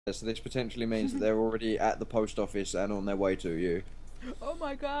So this potentially means that they're already at the post office and on their way to you. Oh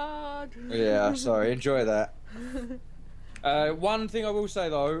my god! Yeah, sorry, enjoy that. One thing I will say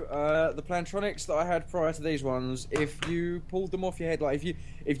though, the Plantronics that I had prior to these ones, if you pulled them off your head, like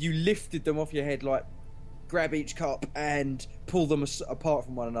if you lifted them off your head, like grab each cup and pull them apart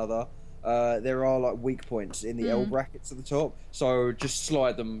from one another, there are like weak points in the L Mm. brackets at the top. So just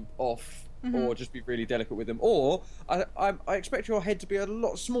slide them off, Hmm. or just be really delicate with them. Or I expect your head to be a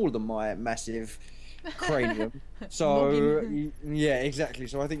lot smaller than my massive cranium. So Noggin. yeah, exactly.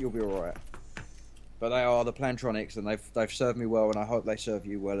 So I think you'll be all right. But they are the Plantronics, and they've served me well, and I hope they serve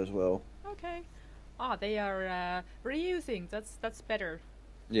you well as well. Okay. Ah, they are reusing. That's better.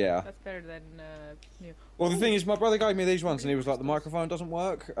 Yeah. That's better than new. Well, the thing Oh, is, my brother gave me these ones, and he real was like, "The crystals. microphone doesn't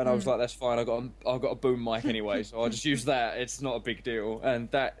work," and I was Mm. like, "That's fine. I've got a boom mic anyway, so I'll just use that. It's not a big deal." And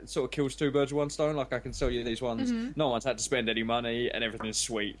that sort of kills two birds with one stone. Like I can sell you these ones. Hmm. No one's had to spend any money, and everything's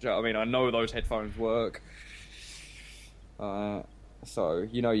sweet. Do you know what I mean? I know those headphones work. Uh, so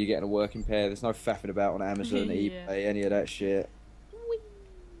you know you're getting a working pair. There's no faffing about on Amazon, Yeah. eBay, any of that shit. Whee!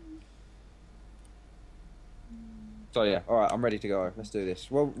 So yeah, all right, I'm ready to go. Let's do this.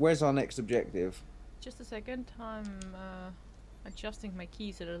 Well, where's our next objective? Just a second. I'm adjusting my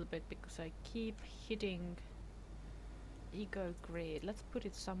keys a little bit because I keep hitting ego grid. Let's put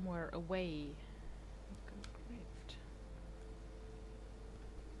it somewhere away. Ego grid.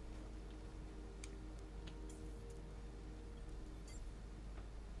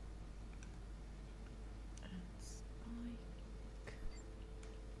 And spike.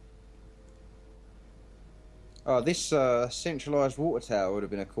 Oh, this centralized water tower would have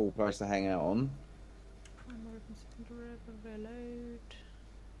been a cool place to hang out on. Primary consider reload.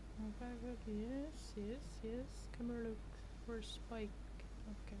 Yes, yes, yes. Camera look for spike.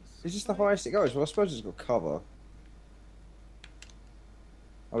 Okay. Is this the Spike. highest it goes? Well, I suppose it's got cover.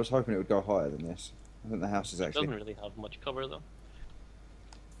 I was hoping it would go higher than this. I think the house is It doesn't actually. really have much cover though.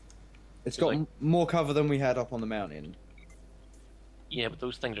 It's It's got like- more cover than we had up on the mountain. Yeah, but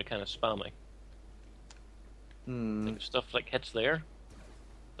those things are kind of spammy. Hmm. Like if stuff like hits there,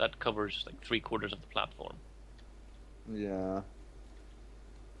 that covers like 3/4 of the platform. Yeah.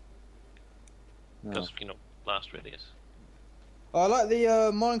 No. Because, blast radius. I like the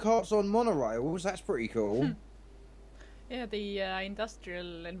minecarts on monorails. That's pretty cool. Yeah, the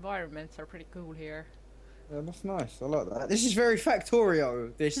industrial environments are pretty cool here. Yeah, that's nice. I like that. This is very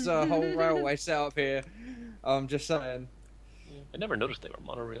Factorio. This whole railway setup here. I'm just saying. Yeah. I never noticed they were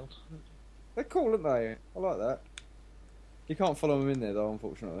monorails. They're cool, aren't they? I like that. You can't follow them in there though,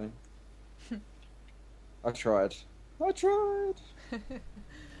 unfortunately. I tried. I tried.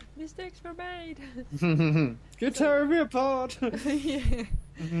 Mistakes were made. You're tearing me apart. Yeah.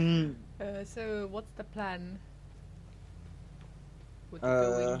 So what's the plan? With the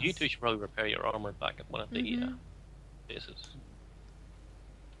going? You two should probably repair your armor back at one of the Mhm. bases.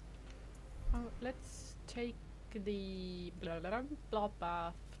 Oh, let's take the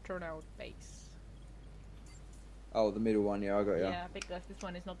bloodbath turnout base. Oh, the middle one. Yeah, I got you. Yeah, because this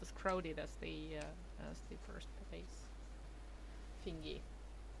one is not as crowded as the first base thingy.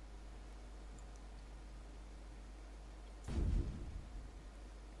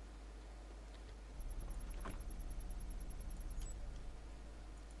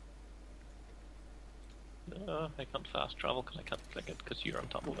 I can't fast travel because I can't click it because you're on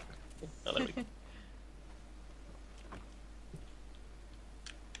top of it. Oh, there we go.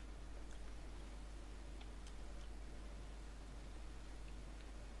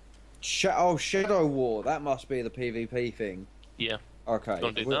 Shadow War. That must be the PvP thing. Yeah, Okay.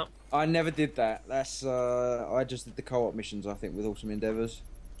 don't do that. I never did that. That's I just did the co-op missions. I think with Awesome Endeavors.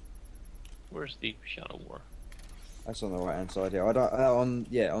 Where's the Shadow War? That's on the right hand side. Yeah, I don't on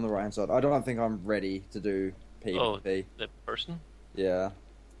the right hand side. I don't think I'm ready to do Oh, PvP. the person? Yeah.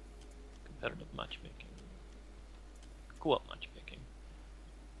 Competitive matchmaking. Co-op matchmaking.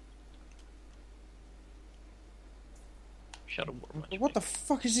 Shadow War matchmaking. What the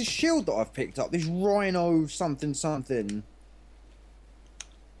fuck is this shield that I've picked up? This Rhino something something.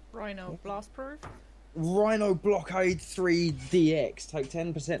 Rhino blast proof. Rhino Blockade 3 DX. Take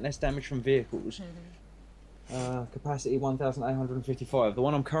 10% less damage from vehicles. Capacity 1,855. The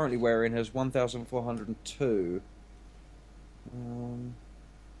one I'm currently wearing has 1,402.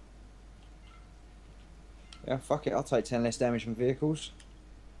 Yeah, fuck it. I'll take 10 less damage from vehicles.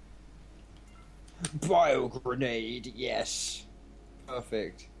 Bio grenade. Yes.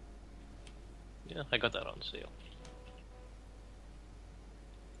 Perfect. Yeah, I got that on sale.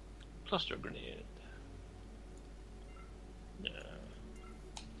 Cluster grenade. Yeah.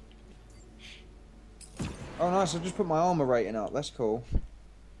 Oh, nice. I just put my armor rating up. That's cool.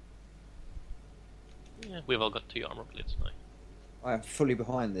 we've all got 2 armor plates now. I am fully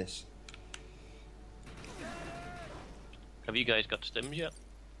behind this. Have you guys got stims yet?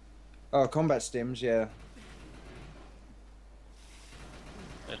 Oh, combat stims, yeah.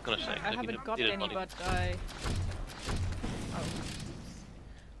 I was gonna say. 'cause I if you haven't got did it any, money- but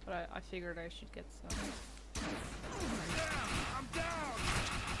but I figured I should get some. I'm down.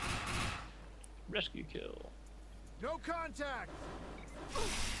 Rescue kill. No contact.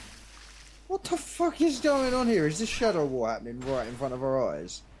 What the fuck is going on here? Is this shadow war happening right in front of our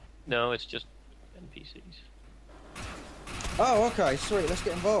eyes? No, it's just NPCs. Oh, okay, sweet, let's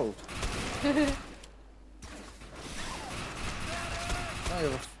get involved.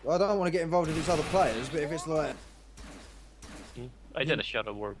 I don't want to get involved if it's other players, but if it's like... I did a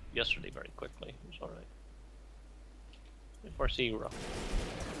shadow war yesterday very quickly. It was alright. For zero.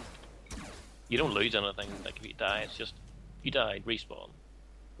 You don't lose anything, like if you die, it's just you died, respawn.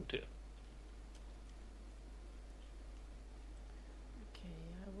 Go to it. Okay,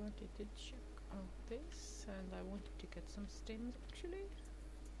 I wanted to check out this, and I wanted to get some stims actually.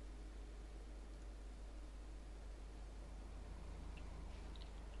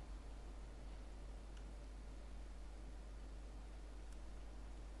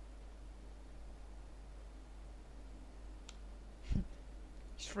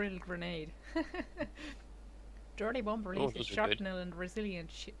 Shrill grenade. Dirty bomb releases those are good. shrapnel and resilient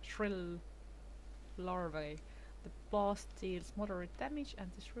shrill larvae. The blast deals moderate damage and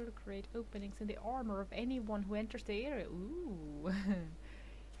the shrill create openings in the armor of anyone who enters the area. Ooh.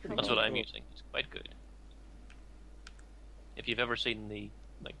 That's what I'm using. It's quite good. If you've ever seen the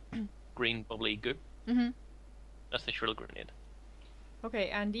like green bubbly goop, that's the shrill grenade.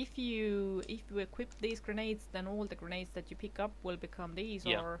 Okay, and if you equip these grenades, then all the grenades that you pick up will become these,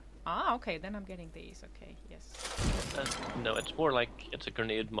 Yeah. or okay, then I'm getting these. Okay, yes. No, it's more like it's a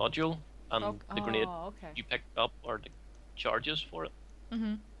grenade module, and the grenade okay. you pick up are the charges for it.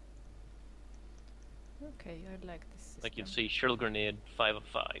 Okay, I like this. Like you'll system. see shrill grenade 5 of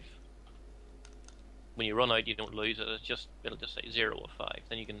 5. When you run out, you don't lose it. It'll just say 0 of 5.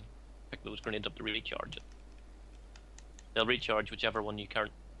 Then you can pick those grenades up to recharge it. They'll recharge whichever one you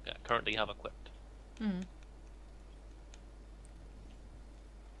currently have equipped.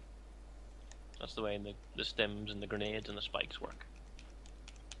 That's the way the stems and the grenades and the spikes work.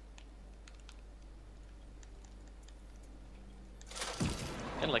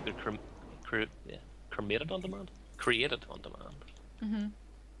 Kind of like they're cremated on demand? Created on demand. And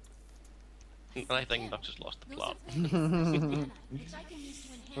I think I've just lost the plot.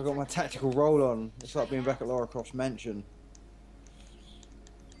 I've got my tactical roll on. It's like being back at Lara Croft's mansion.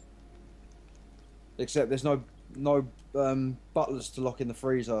 Except there's no butlers to lock in the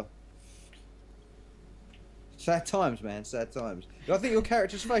freezer. Sad times, man. Sad times. I think your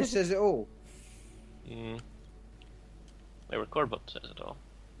character's face says it all. My record button says it all.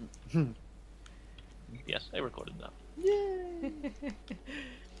 Yes, I recorded that. Yay!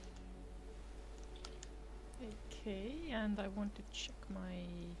 Okay, and I want to check my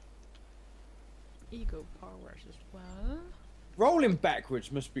ego powers as well. Rolling backwards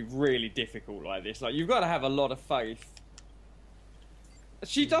must be really difficult like this. Like, you've got to have a lot of faith.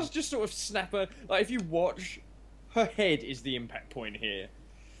 She does just sort of snap her... Like, if you watch, her head is the impact point here.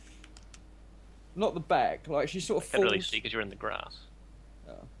 Not the back. Like, she sort of Can't falls... really see because you're in the grass.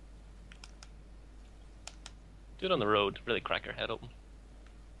 Oh. Do it on the road. Really crack her head open.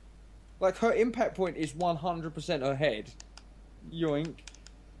 Like, her impact point is 100% her head. Yoink.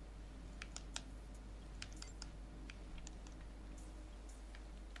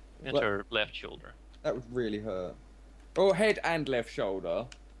 It's What? her left shoulder. That would really hurt. Or head and left shoulder.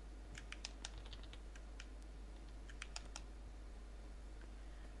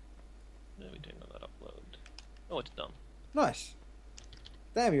 Now we doing that upload. Oh, it's done. Nice.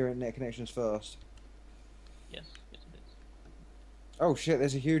 Damn, your internet connection's fast. Yes, yes it is. Oh shit,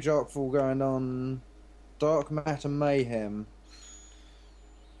 there's a huge arcfall going on. Dark Matter Mayhem.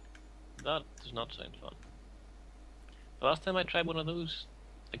 That does not sound fun. The last time I tried one of those,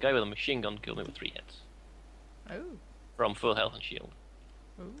 the guy with a machine gun killed me with 3 hits. Oh. From full health and shield.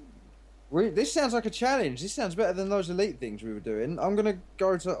 This sounds like a challenge. This sounds better than those elite things we were doing. I'm gonna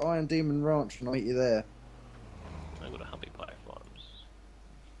go to Iron Demon Ranch and I'll meet you there. I go to Happy Pie Farms.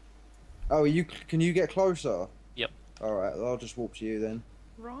 Oh, can you get closer? Yep. Alright, I'll just walk to you then.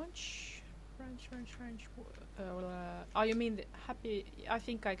 Ranch. Oh, you mean the happy? I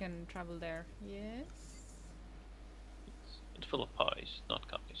think I can travel there. Yes. It's full of pies, not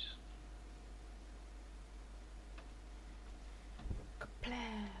copies. Kaplow.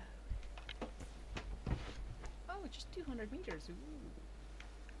 Oh, just 200 meters. Ooh.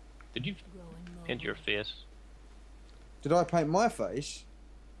 Did you paint your face? Did I paint my face?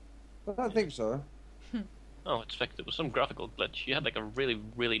 I don't think so. Oh, it's fixed. It was some graphical glitch. You had like a really,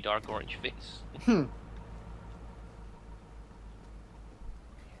 really dark orange face. Hmm.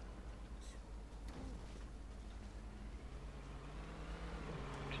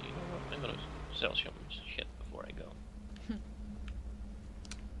 Actually, you know what? I'm gonna sell some shit before I go.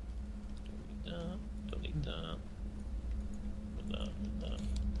 Don't need that. Don't need that.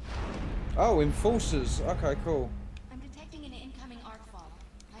 Oh, enforcers. Okay, cool. I'm detecting an incoming arc fall.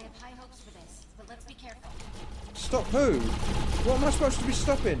 I have high hopes for this, but let's be careful. Stop who? What am I supposed to be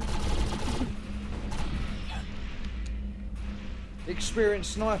stopping?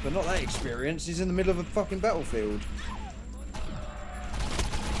 Experienced sniper, not that experienced. He's in the middle of a fucking battlefield.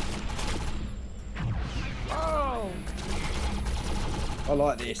 Oh! I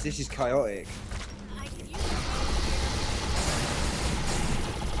like this. This is chaotic.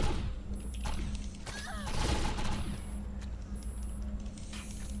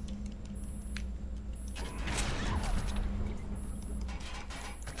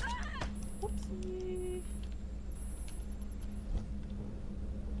 Whoopsie.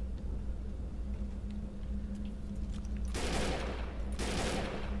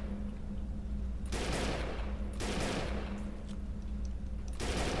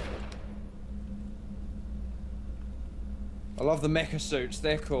 I love the mecha suits.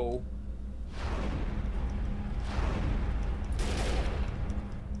 They're cool.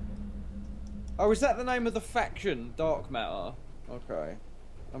 Oh, is that the name of the faction? Dark Matter. Okay.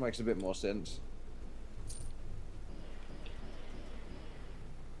 That makes a bit more sense.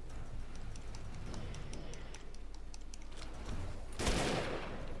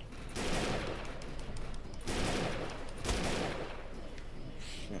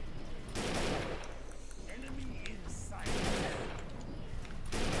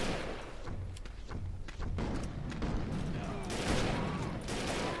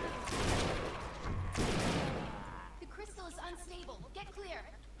 The crystal is unstable. Get clear.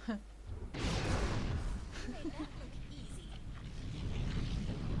 Made that look easy.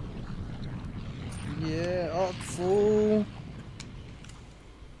 Yeah, up full.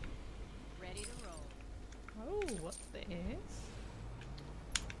 Ready to roll. Oh, what's this?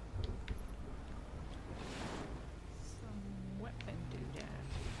 Some weapon doodad.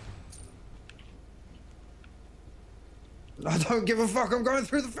 I don't give a fuck. I'm going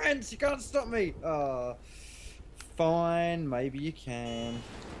through the fence. You can't stop me. Fine. Maybe you can.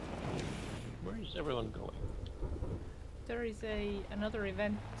 Where is everyone going? There is another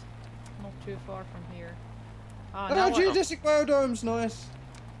event not too far from here. Ah, Oh, now I- geodesic biodome's nice.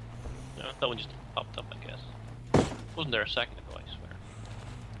 No, that one just popped up, I guess. Wasn't there a second ago, I swear.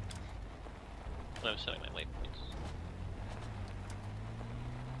 When I was setting my waypoints.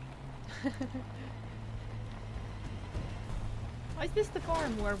 Oh, is this the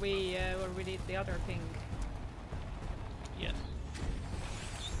farm where we did the other thing? Yes.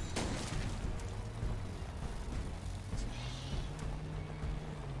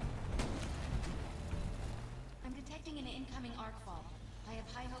 I'm detecting an incoming arc fall. I have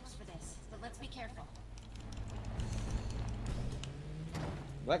high hopes for this, but let's be careful.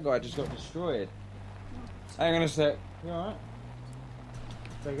 That guy just got destroyed. Hang on a sec. You alright?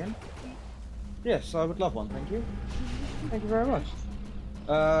 Say again? Yes, I would love one, thank you. Thank you very much.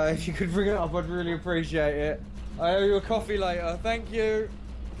 If you could bring it up, I'd really appreciate it. I owe you a coffee later, thank you.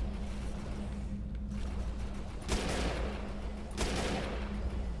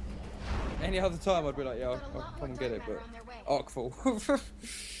 Any other time I'd be like, yeah, I'll come and get it, but Arkful. Oh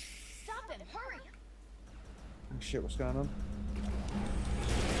Stop him! Hurry! shit, what's going on?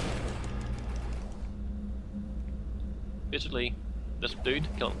 Basically, this dude,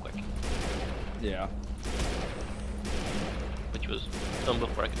 kill him quick. Yeah. Which was done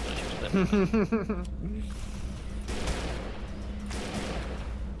before I could finish it.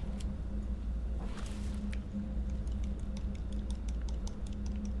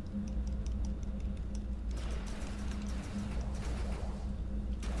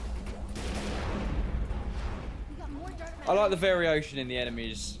 We got more dark I like the variation in the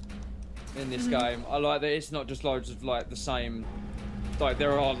enemies in this game. I like that it's not just loads of like the same. Like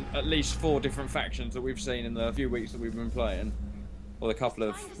there are at least 4 different factions that we've seen in the few weeks that we've been playing, or the couple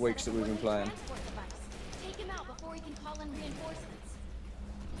of weeks that we've been playing. Take him out before he can call in reinforcements.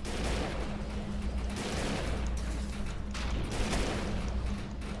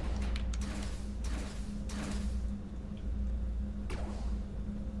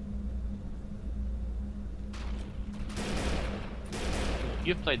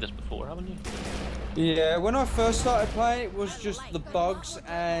 You've played this before, haven't you? Yeah, when I first started playing, it was just the bugs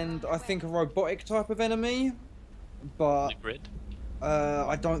and I think a robotic type of enemy, but The grid.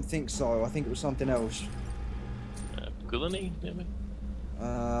 I don't think so. I think it was something else. Gulani, maybe?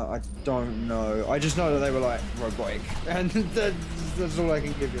 I don't know. I just know that they were like robotic, and that's all I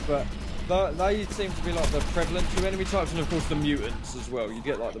can give you. But they seem to be like the prevalent two enemy types, and of course the mutants as well. You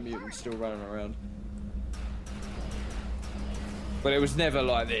get like the mutants still running around. But it was never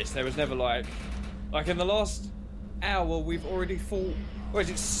like this. There was never like in the last hour we've already fought. What is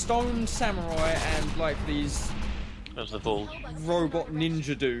it? Stone samurai and like these That's the Volge. robot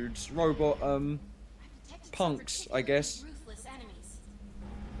ninja dudes, robot punks, I guess. Ruthless enemies.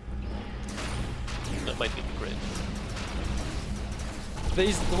 That might be the grid.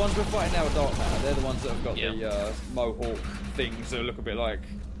 The ones we're fighting now are Dark Matter. They're the ones that have got Yeah. the mohawk things that look a bit like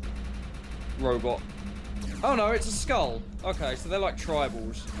robot. Oh no, it's a skull. Okay, so they're like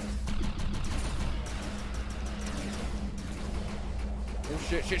tribals. Oh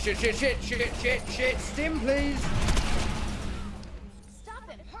shit, shit, shit, shit, shit, shit, shit, shit. Stim, please. Stop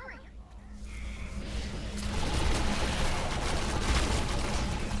it! Hurry!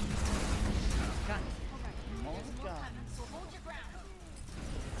 There's more coming, so hold your ground.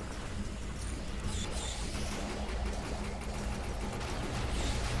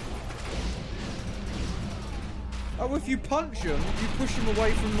 Oh, if you punch them, you push them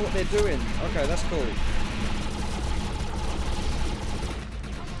away from what they're doing. Okay, that's cool.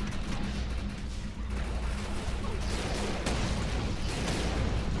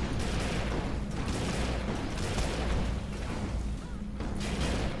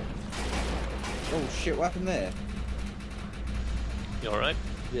 Oh shit, what happened there? You alright?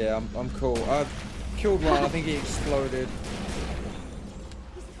 Yeah, I'm cool. I've killed one, I think he exploded.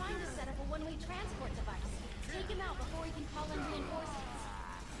 He's trying to set up a one-way transport device. Take him out before he can call in reinforcements.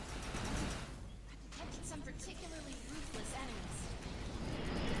 I've detected some particularly ruthless enemies.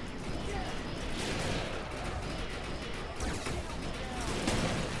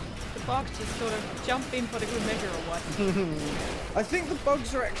 The bugs just sort of jump in for the good measure or what? I think the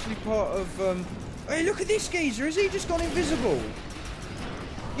bugs are actually part of, Hey, look at this geezer, has he just gone invisible?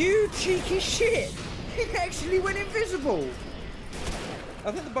 You cheeky shit! He actually went invisible!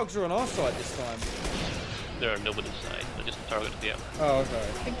 I think the bugs are on our side this time. They're on nobody's side. They're just a target to the other. Oh, okay.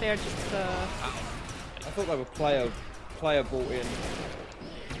 I think they're just I thought they were player bought in.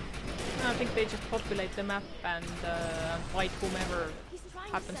 I think they just populate the map and fight whomever He's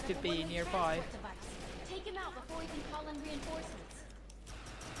trying happens set to up a be one-way nearby. transport device. Take him out before he can call in reinforcements.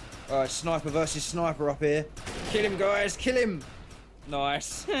 Alright, sniper versus sniper up here. Kill him, guys, kill him!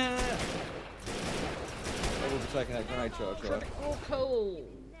 Nice. I will be taking that grenade charge, right? Oh, cool.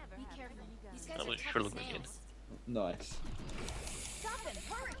 Be careful. These guys That are was tough sure as looking good. nails. Nice. Stop him!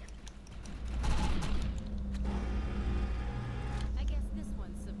 Hurry! I guess this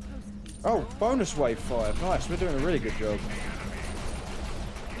one's supposed to be. Oh, bonus wave 5. Nice, we're doing a really good job.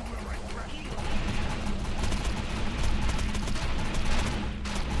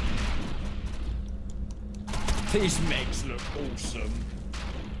 These megs look awesome.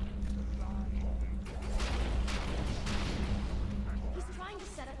 He's trying to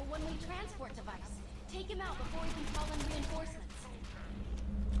set up a one-way transport device. Take him out before he can call in reinforcements.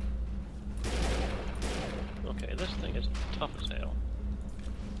 Okay, this thing is tough as hell.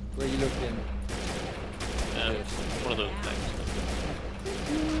 Where are you looking? One of those things.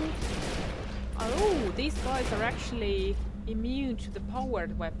 Oh, these guys are actually immune to the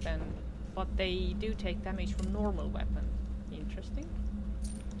powered weapon, but they do take damage from normal weapon. Interesting.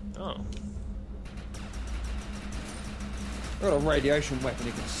 Oh. Got a radiation weapon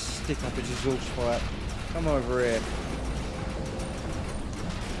he can stick up his exhaust pipe. Come over here.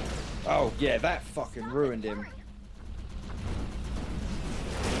 Oh, yeah, that fucking ruined him. The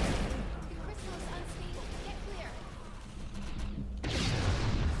crystal is unstable. Get clear.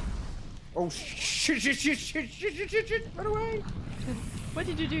 Oh, shit, run away! What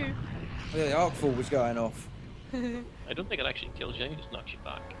did you do? Yeah, the arc fall was going off. I don't think it actually kills you, it just knocks you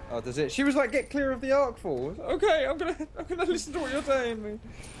back. Oh, does it? She was like, get clear of the arc fall. Okay, I'm gonna listen to what you're saying.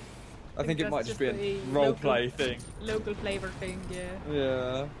 I think it that's might just be a a role play thing. Local flavor thing, yeah.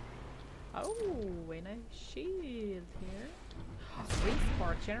 Yeah. Oh, and a shield here.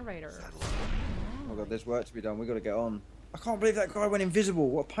 Respark generator. Oh my god, there's work to be done. We got to get on. I can't believe that guy went invisible.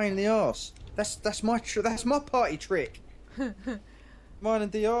 What a pain in the arse. That's my party trick. Mine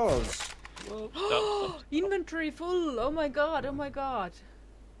and DR's. Stop. Inventory full! Oh my god, oh my god.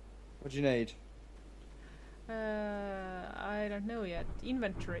 What do you need? I don't know yet.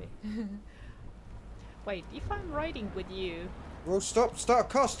 Inventory. Wait, if I'm riding with you... Well, stop,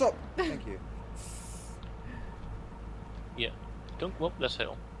 car, stop. Thank you. Yeah. Don't go up this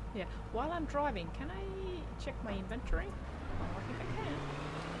hill. Yeah. While I'm driving, can I check my inventory? Oh, I think I can.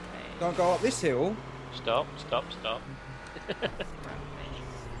 Okay. Don't go up this hill. Stop, stop, stop.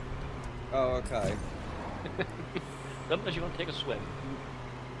 Oh, okay. Not unless you want to take a swim.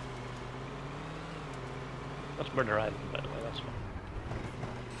 That's Murder Island, by the way, that's fine.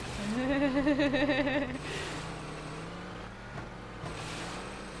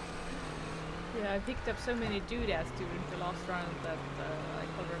 Yeah, I picked up so many doodads during the last round that I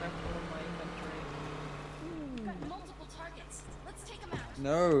covered up all of my inventory. We've got multiple targets. Let's take them out.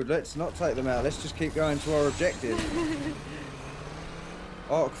 No, let's not take them out. Let's just keep going to our objective.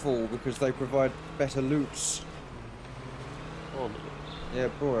 Arkfall, because they provide better loots. All the loots. Yeah,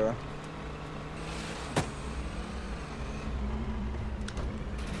 boy.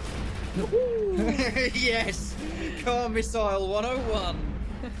 Yes! Car Missile 101!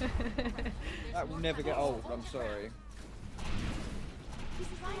 That will never get old, I'm sorry. He's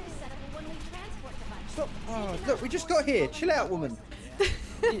trying to set up a one-way transport device. Stop! Oh, look, we just got here. Chill out, woman.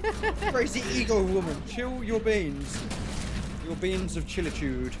 Crazy ego woman. Chill your beans. Your beans of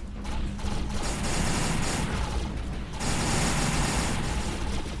chillitude.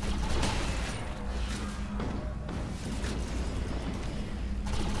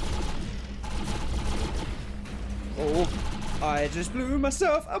 Oh, I just blew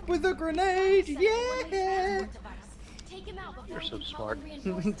myself up with a grenade. Yeah! Take him out before You're he so can call smart. in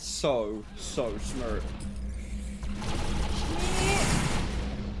reinforcements. so smart.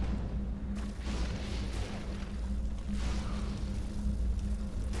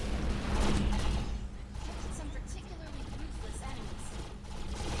 Some particularly ruthless enemies.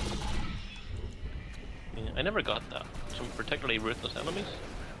 Yeah, I never got that. Some particularly ruthless enemies.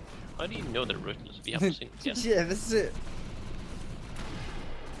 How do you know they're ruthless if you haven't seen it yet? Yeah, that's it.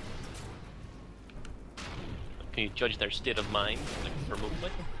 Can you judge their state of mind like, remotely?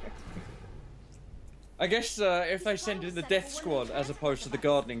 I guess if they send in the death squad as opposed to the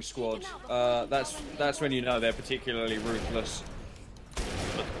gardening squad, that's when you know they're particularly ruthless.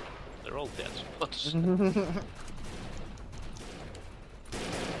 But they're all dead spots.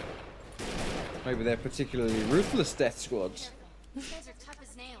 Maybe they're particularly ruthless death squads. These guys are tough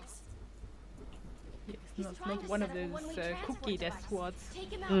as nails. Yeah, it's not one of those cookie death squads.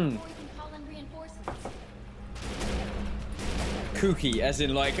 Take him out before he can call in reinforcements. Kooky, as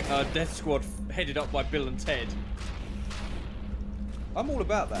in like a death squad headed up by Bill and Ted. I'm all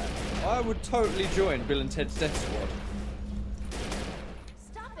about that. I would totally join Bill and Ted's death squad.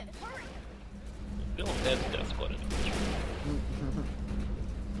 Stop it, hurry! Bill and Ted's death squad.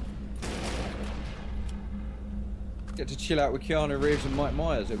 Get to chill out with Keanu Reeves and Mike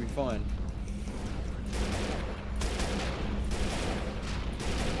Myers, it'll be fine.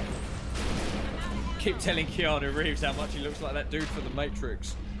 Keep telling Keanu Reeves how much he looks like that dude from The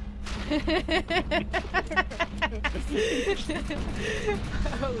Matrix.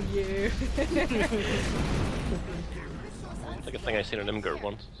 Oh, you. It's like a thing I seen on Imgur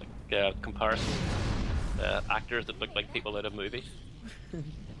once. It's like a comparison. Actors that look like people out of movies.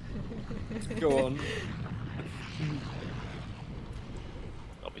 Go on.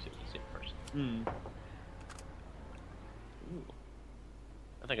 Obviously, it's the same person. Mm. Ooh.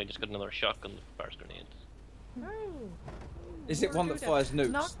 I think I just got another shotgun that fires grenades. Oh. Is it one that fires nukes?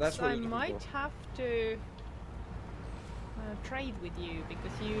 Nox, That's what I you're looking might for. have to trade with you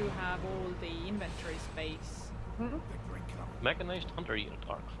because you have all the inventory space. Mechanized Hunter Unit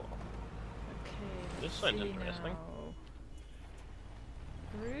Arkfall. Okay. This let's sounds see interesting. now.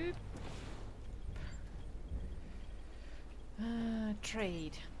 Group.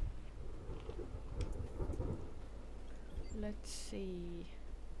 Trade. Let's see.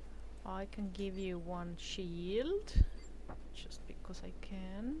 I can give you one shield, just because I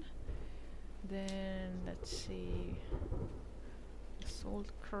can. Then let's see. Assault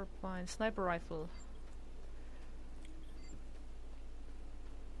carbine, sniper rifle.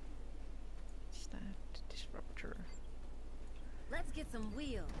 What's that? Disruptor. Let's get some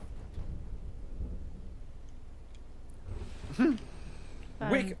wheels. And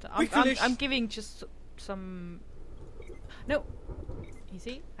I'm giving just some. No.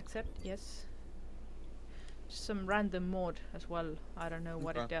 Easy. Accept. Yes. Just some random mod as well. I don't know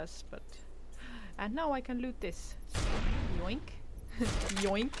what it does, but. And now I can loot this. Yoink.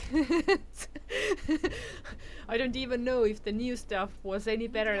 Yoink. I don't even know if the new stuff was any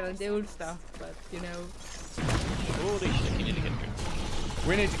better than the old stuff, but you know. Holy shit, you need to get through.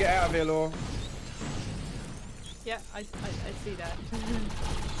 We need to get out of here, Law. Yeah, I see that.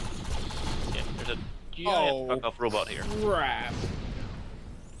 Yeah, there's a giant Oh. fuck-off robot here. Crap.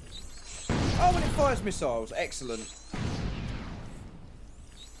 Oh, and it fires missiles. Excellent.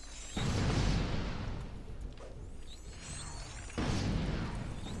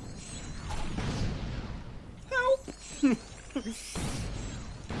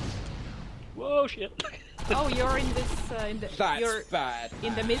 Oh shit! Oh, you're in this. You're That's bad.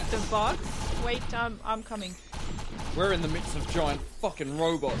 in the midst of bugs. Wait, I'm coming. We're in the midst of giant fucking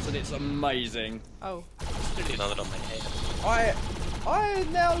robots, and it's amazing. Oh. There's none on my head. I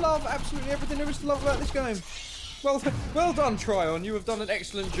now love absolutely everything there is to love about this game. Well done, Tryon. You have done an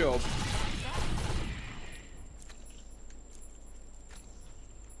excellent job.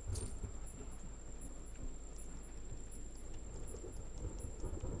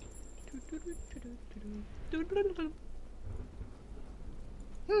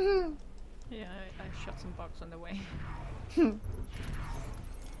 Yeah, I shot some bugs on the way.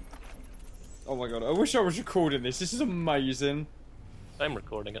 Oh my god, I wish I was recording this. This is amazing. I'm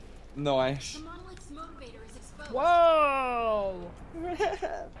recording it. Nice. The monolith's motivator is exposed. Whoa!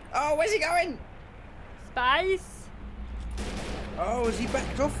 Oh, where's he going? Space! Oh, has he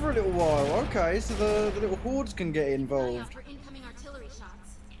backed off for a little while? Okay, so the little hordes can get Eye out involved. for incoming artillery shots.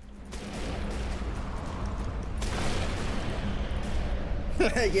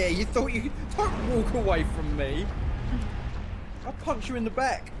 Yeah, you thought you don't walk away from me. I'll punch you in the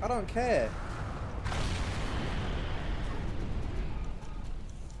back. I don't care.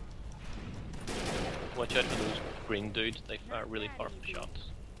 Watch out for those green dudes. They fire really powerful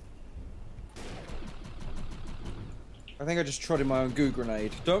shots. I think I just trod in my own goo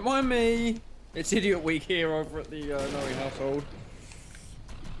grenade. Don't mind me. It's Idiot Week here over at the Noe household.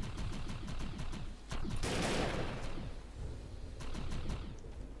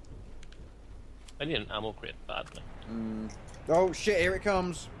 I need an ammo crate badly. Oh shit, here it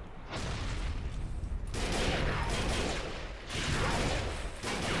comes.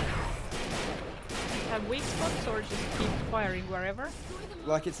 Have weak spots or just keep firing wherever?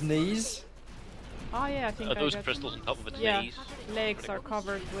 Like its knees. Oh yeah, I think Are I those got... crystals on top of its Yeah, knees? legs are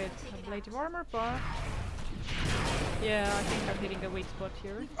covered with ablative armor, but... Yeah, I think I'm hitting the weak spot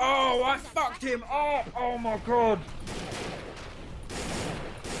here. Oh, I fucked him. Oh my god.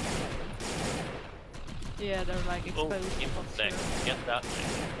 Yeah, they're like Oh, exposed in spots neck. here. Get that.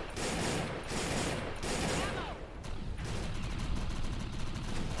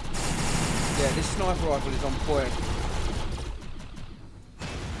 Yeah, this sniper rifle is on point.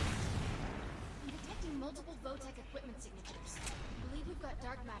 I'm detecting multiple Votech equipment signatures. I believe we've got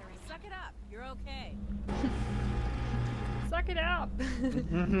dark matter in. Suck it up. You're okay. Suck it up!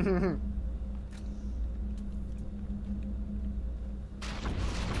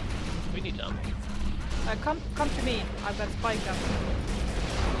 We need ammo. Come to me. I've got spike up.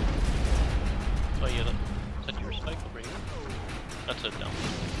 Oh yeah, is that your spike over here? That's it down.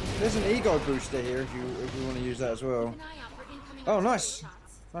 There's an ego booster here if you want to use that as well. Keep an eye out for incoming Oh, artillery nice.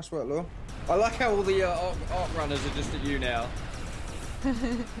 shots. Nice work, Law. I like how all the arc runners are just at you now.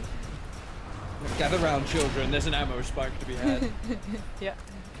 Gather round, children. There's an ammo spike to be had. Yeah.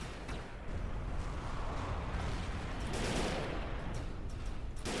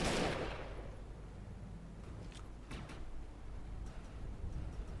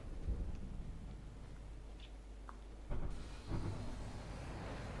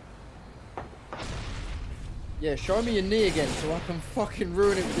 Yeah, show me your knee again so I can fucking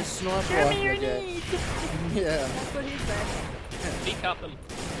ruin it with this sniper rifle again. Yeah. That's what he said. Decap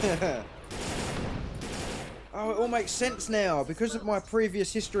them. Oh, it all makes sense now. Because of my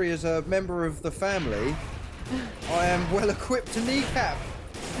previous history as a member of the family, I am well equipped to kneecap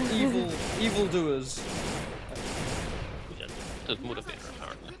evildoers. The motivator,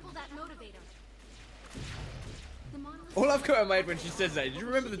 apparently. Cripple that motivator. The monolith All I've got in my head when she says that, do you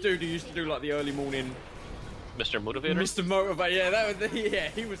remember the dude who used to do like the early morning Mr. Motivator? Mr. Motivate? Yeah, that was yeah,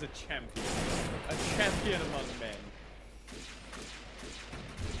 he was a champion. A champion among men.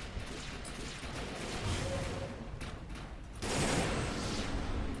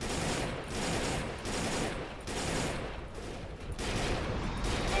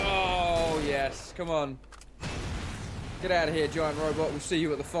 Oh yes, come on. Get out of here, giant robot. We'll see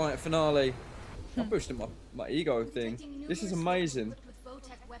you at the fight finale. I'm boosting my ego thing. detecting This is numerous amazing. equipped with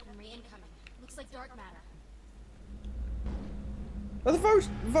Votech weaponry incoming. Looks like dark matter. Are the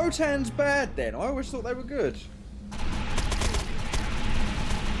Votans bad then? I always thought they were good.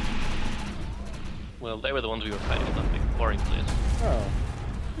 Well, they were the ones we were fighting in that big boring place. Oh.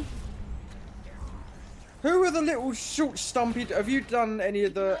 Who are the little short stumpy... Have you done any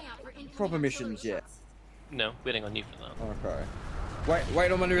of the Keep an eye out for incoming proper artillery missions yet? shots. No, waiting on you for that. Okay.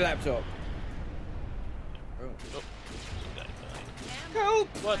 Wait on my new laptop. Oh. Oh, some guy died. Help!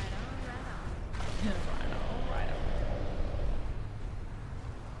 What?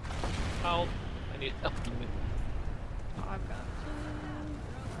 Help! I need help. I've got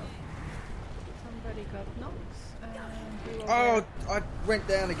some already got knocks. And you Oh, I went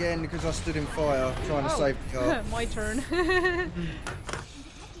down again because I stood in fire trying to save the car. My turn.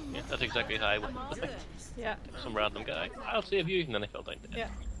 Yeah, that's exactly how I went. Yeah. Some random guy. I'll save you, and then I fell down dead. Yeah.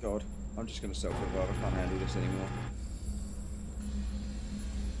 God, I'm just going to self-revive. I can't handle this anymore.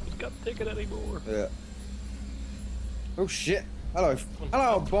 Just can't take it anymore. Yeah. Oh shit. Hello.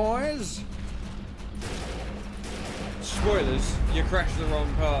 Hello, boys. Spoilers, you crashed the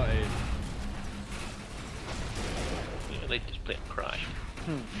wrong party. Yeah, they just play Crash.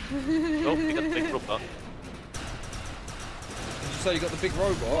 Oh, we got the big robot. So you got the big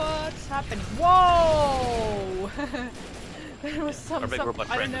robot? What's happening? Whoa! There was some, big robot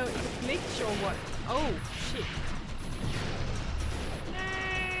I don't friend. know, it's a glitch or what? Oh, shit. We've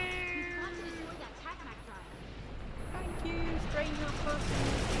got to destroy that Tac-Mac drive. Thank you, stranger person.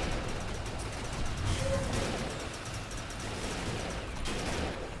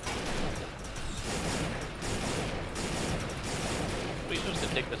 We're supposed to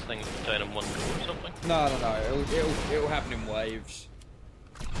take this thing down in one go or something. No. It'll happen in waves.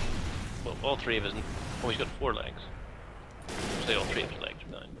 Well, all three of his. Oh, he's got 4 legs. Say all 3 of his legs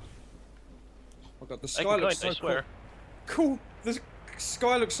are down. Oh god, the I sky can looks count, I so swear. cool. The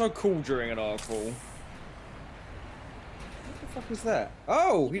sky looks so cool during an arcfall. What the fuck is that?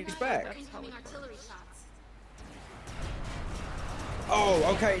 Oh, he's back. That's how Incoming it works. artillery shots. Oh,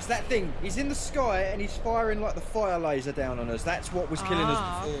 okay, it's that thing. He's in the sky and he's firing like the fire laser down on us. That's what was killing us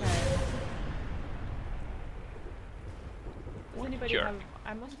before. Okay. Does anybody Sure. have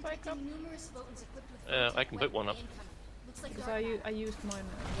ammo spike up? Detecting numerous photons equipped with I can put one up. incoming. Looks like Because dark I used mine away.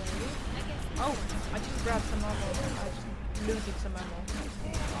 I guess Oh, I just grabbed some ammo. I just looted some ammo.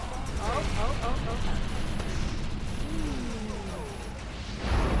 Oh.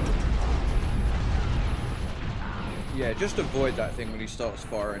 Yeah, just avoid that thing when he starts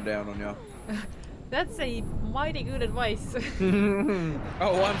firing down on you. That's a mighty good advice. Oh,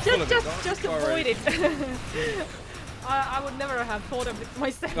 I'm full of it. Don't Just worry. avoid it. I would never have thought of it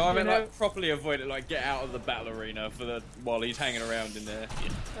myself. No, I mean you know? like properly avoid it. Like get out of the battle arena for the while he's hanging around in there.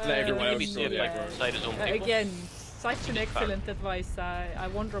 Let everyone Maybe else see sort it it like out. inside his own people. Again, such an excellent advice. I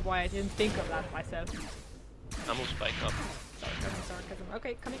wonder why I didn't think of that myself. Ammo spike up. Sarcasm.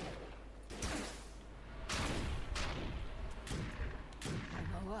 Okay, coming.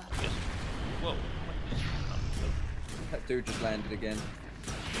 Yes. Whoa. That dude just landed again.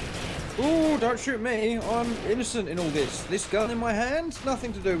 Ooh, don't shoot me. I'm innocent in all this. This gun in my hand,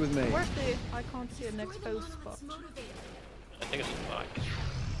 nothing to do with me. Where's the? I can't see an destroy the exposed spot. monolith's motivator. I think it's his back.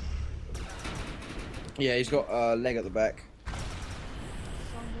 Yeah, he's got a leg at the back.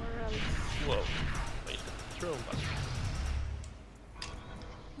 Somewhere else. Whoa. Wait, throw him back.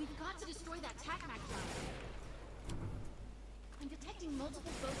 We've got to destroy that Tac-Mac drive. I'm detecting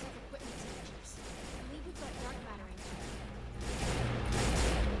multiple boats of equipment signatures. I believe we've got dark matter in here.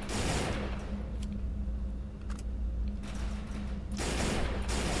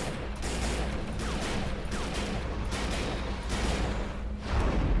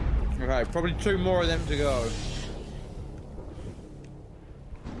 Okay, probably 2 more of them to go.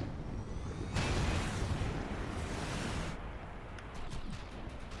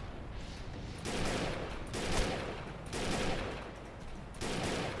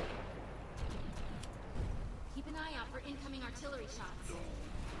 Keep an eye out for incoming artillery shots.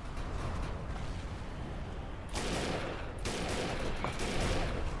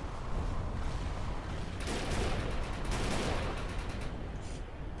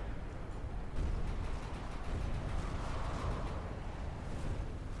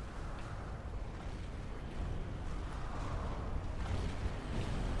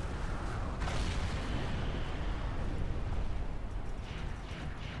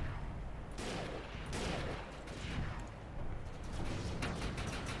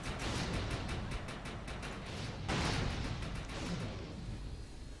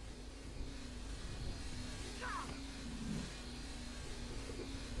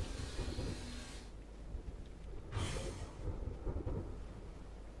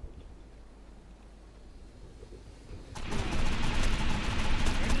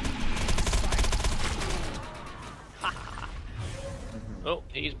 Oh,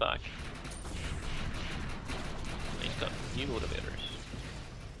 he's back. He's got new motivators.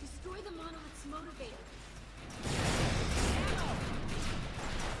 Destroy the monolith's motivator.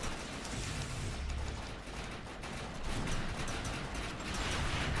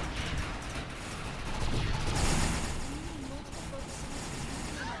 Multiple boats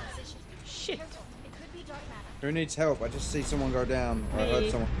in position. Shit. Careful, it could be dark matter. Who needs help? I just see someone go down. I heard Me.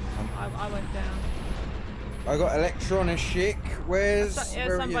 someone. I went down. I got electronic chic. Where's? Yeah,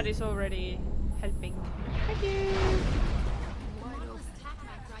 where are you? somebody's already helping. Thank you. Marvelous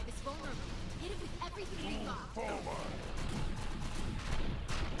tac-mac drive is vulnerable. Hit it with everything we got.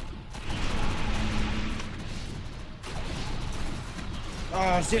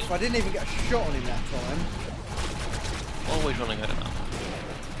 Ah, Ziff, I didn't even get a shot on him that time. Always running out of ammo.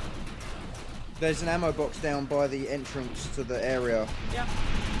 There's an ammo box down by the entrance to the area. Yeah.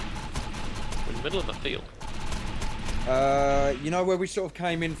 We're in the middle of a field. You know where we sort of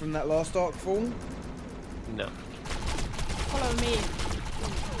came in from that last arc fall? No. Follow me.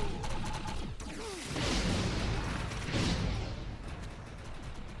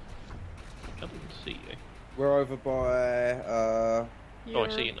 Can't even see you. We're over by, Oh, I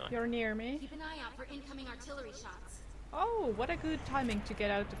see you now. You're near me. Keep an eye out for incoming artillery shots. Oh, what a good timing to get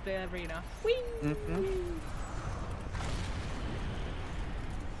out of the arena. Whee!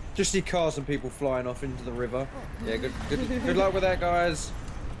 just see cars and people flying off into the river. Yeah, good luck with that, guys.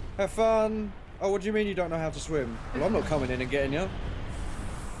 Have fun. Oh, what do you mean you don't know how to swim? Well, I'm not coming in and getting you.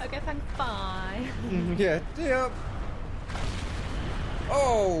 Okay, thanks. Bye. Yeah, see ya.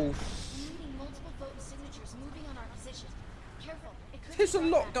 Oh, I'm reading multiple vote signatures moving on our position. Careful, it could there's be a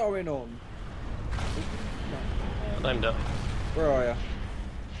dark lot matter. going on. And I'm down. Where are you?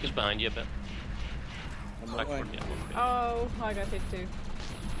 Just behind you a bit. On my way. Backward, yeah. Oh, I got hit too.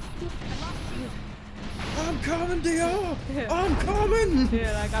 I'm coming, DR. Yeah. I'm coming.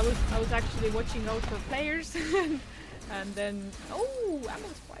 Yeah, like I was actually watching out for players, and then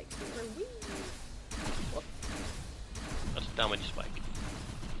ammo spike here. Whee! That's a damage spike.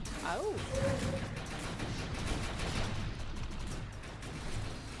 Oh.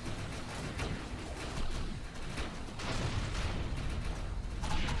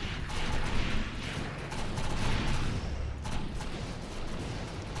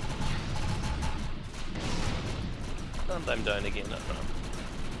 And I'm down again that round.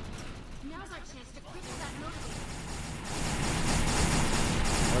 Now's our chance to cripple that motivator.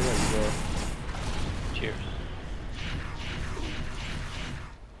 Oh, yeah, you are. Cheers.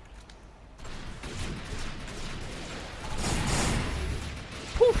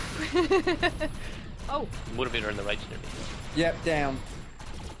 Oh. Motivator on the right's near me. Yep, down.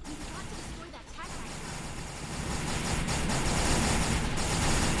 We've got to destroy that tac-mac drive.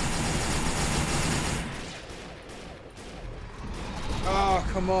 Oh,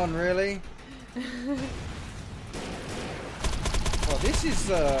 come on, really? Well, this is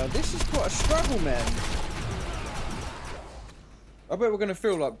quite a struggle, man. I bet we're gonna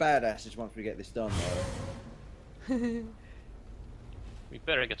feel like badasses once we get this done, though. We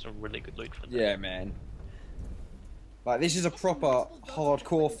better get some really good loot for this. Yeah, man. Like, this is a proper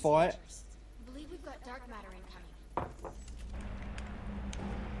hardcore fight. I believe we've got dark matter incoming.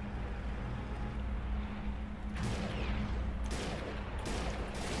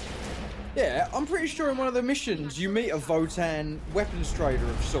 Yeah, I'm pretty sure in one of the missions you meet a Votan weapons trader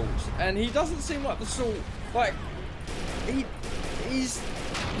of sorts, and he doesn't seem like the sort, like, he's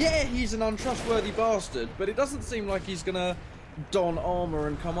an untrustworthy bastard, but it doesn't seem like he's gonna don armor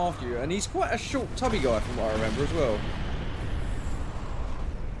and come after you, and he's quite a short, tubby guy from what I remember as well.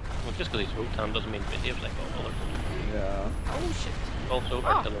 Well, just because he's Rotan doesn't mean he behaves like all other Votans. Yeah. Oh shit. Also, Oh,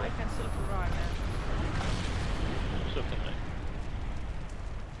 artillery. I can still run now. So can I.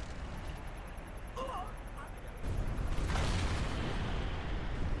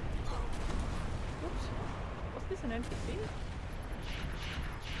 Oops. Was this an NPC?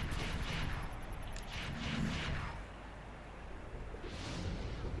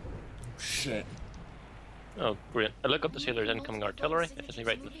 Shit. Oh, great. I look up to see there's incoming artillery. It isn't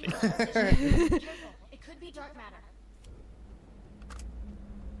right in the face. Careful, it could be dark matter.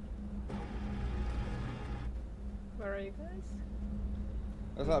 Where are you guys?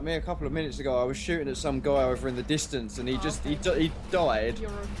 It was like me a couple of minutes ago. I was shooting at some guy over in the distance, and he just he died. You're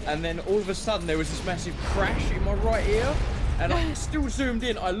okay. And then all of a sudden there was this massive crash in my right ear, and I still zoomed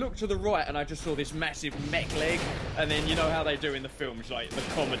in. I looked to the right, and I just saw this massive mech leg. And then you know how they do in the films, like the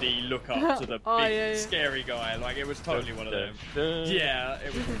comedy look up to the Oh, big yeah, yeah. scary guy. Like it was totally one of them. Yeah,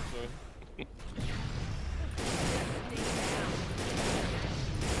 it was. Also...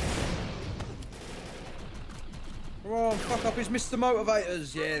 Come on, fuck up his Mr.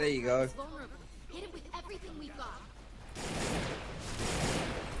 Motivators. Yeah, there you go. It's vulnerable. Hit it with everything we've got.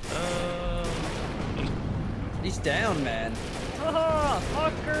 He's down, man. Haha,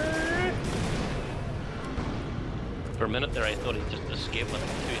 fucker! For a minute there, I thought he'd just escape with like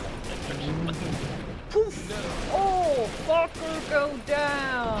 2 Poof! Oh, fucker, go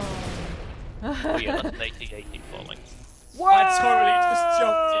down! Oh yeah, that's 90-80 falling. I totally just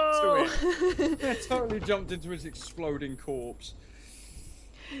jumped into it. I totally jumped into his exploding corpse.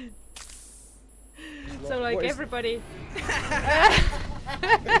 So like What is- everybody.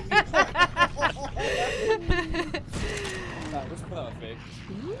 That was perfect.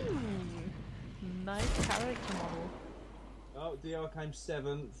 Ooh, nice character model. Oh, DR came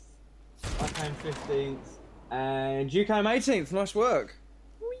 7th, I came 15th, and you came 18th. Nice work.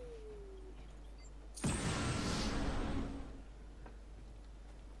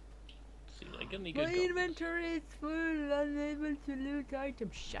 See, like any My good guns. inventory is full, unable to loot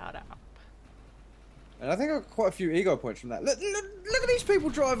items. Shut up. And I think I got quite a few ego points from that. Look at these people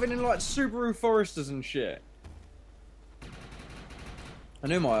driving in like Subaru Foresters and shit. I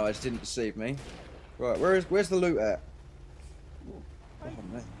knew my eyes didn't deceive me. Right, where's the loot at? Oh,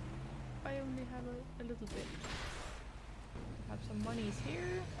 man. I only have a little bit. Have some monies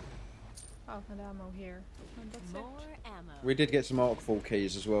here. Oh, and ammo here. And that's More it. ammo. We did get some Arcfall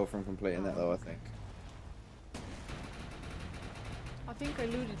keys as well from completing that though, I think. I think I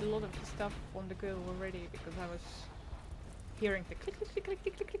looted a lot of the stuff on the go already because I was hearing the click, click, click, click,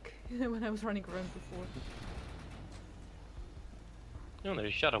 click, click, click when I was running around before. No,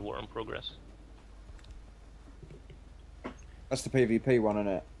 there's Shadow War in progress. That's the PvP one, isn't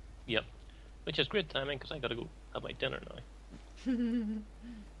it? Yep. Which is great timing because I gotta go have my dinner now. And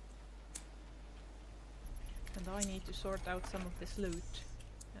I need to sort out some of this loot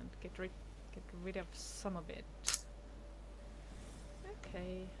and get rid of some of it.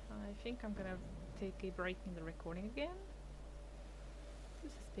 Okay, I think I'm gonna take a break in the recording again.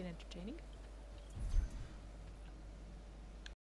 This has been entertaining.